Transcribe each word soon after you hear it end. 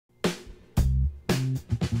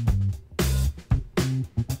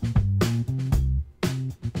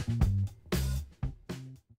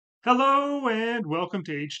Hello and welcome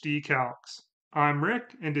to HD Calcs. I'm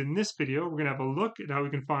Rick, and in this video we're going to have a look at how we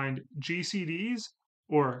can find GCDs,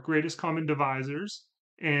 or Greatest Common Divisors,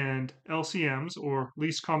 and LCMs, or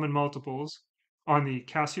Least Common Multiples, on the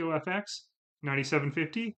Casio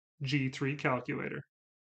fx-9750 G3 calculator.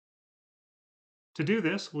 To do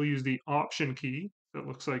this, we'll use the Option key that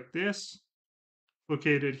looks like this,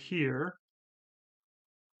 located here,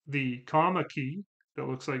 the comma key that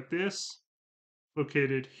looks like this,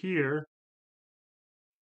 located here,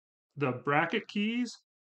 the bracket keys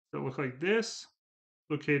that look like this,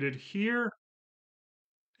 located here,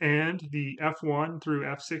 and the F1 through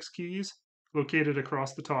F6 keys located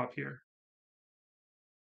across the top here.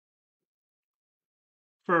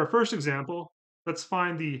 For our first example, let's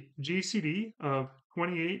find the GCD of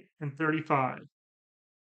 28 and 35.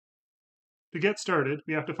 To get started,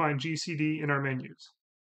 we have to find GCD in our menus.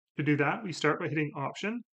 To do that, we start by hitting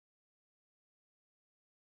Option,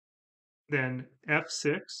 then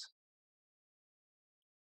F6,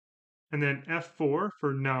 and then F4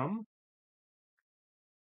 for num,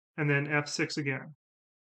 and then F6 again,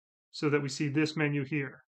 so that we see this menu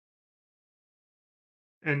here.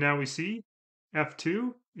 And now we see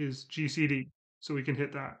F2 is GCD, so we can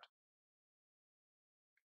hit that.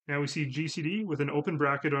 Now we see GCD with an open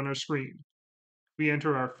bracket on our screen. We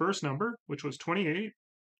enter our first number, which was 28,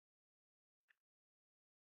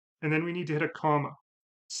 and then we need to hit a comma,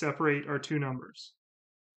 separate our two numbers.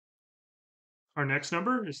 Our next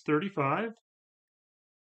number is 35,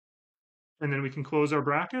 and then we can close our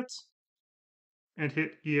brackets and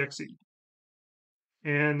hit EXE.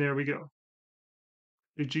 And there we go.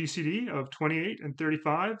 The GCD of 28 and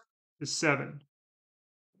 35 is 7,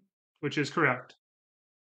 which is correct.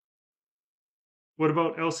 What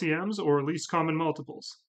about LCMs, or least common multiples?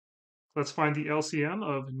 Let's find the LCM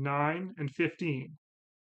of 9 and 15.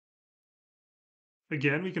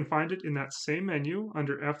 Again, we can find it in that same menu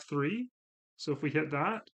under F3. So if we hit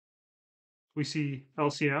that, we see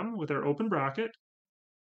LCM with our open bracket,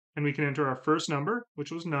 and we can enter our first number, which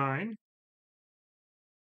was 9,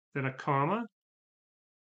 then a comma,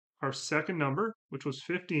 our second number, which was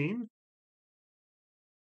 15,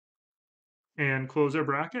 and close our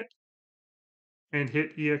bracket, and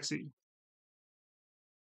hit EXE.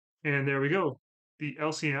 And there we go. The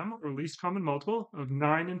LCM, or least common multiple, of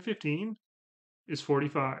 9 and 15 is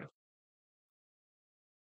 45.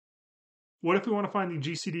 What if we want to find the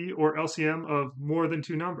GCD or LCM of more than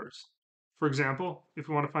two numbers? For example, if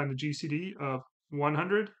we want to find the GCD of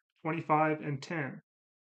 100, 25, and 10.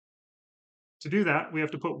 To do that, we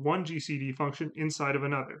have to put one GCD function inside of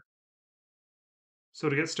another. So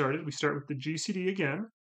to get started, we start with the GCD again,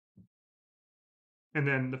 and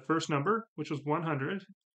then the first number, which was 100,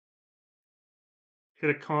 hit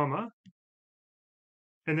a comma,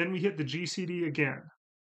 and then we hit the GCD again.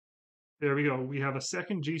 There we go. We have a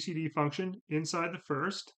second GCD function inside the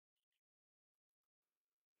first.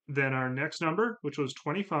 Then our next number, which was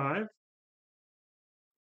 25,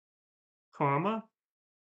 comma,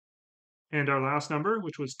 and our last number,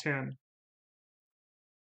 which was 10.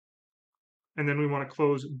 And then we want to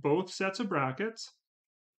close both sets of brackets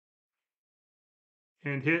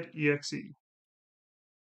and hit EXE.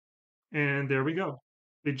 And there we go.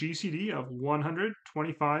 The GCD of 100,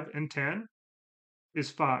 25, and 10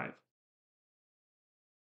 is 5.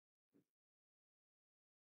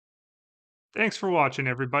 Thanks for watching,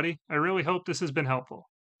 everybody. I really hope this has been helpful.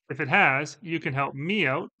 If it has, you can help me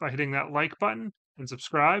out by hitting that like button and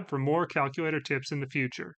subscribe for more calculator tips in the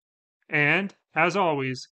future. And, as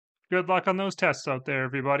always, good luck on those tests out there,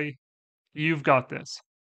 everybody. You've got this.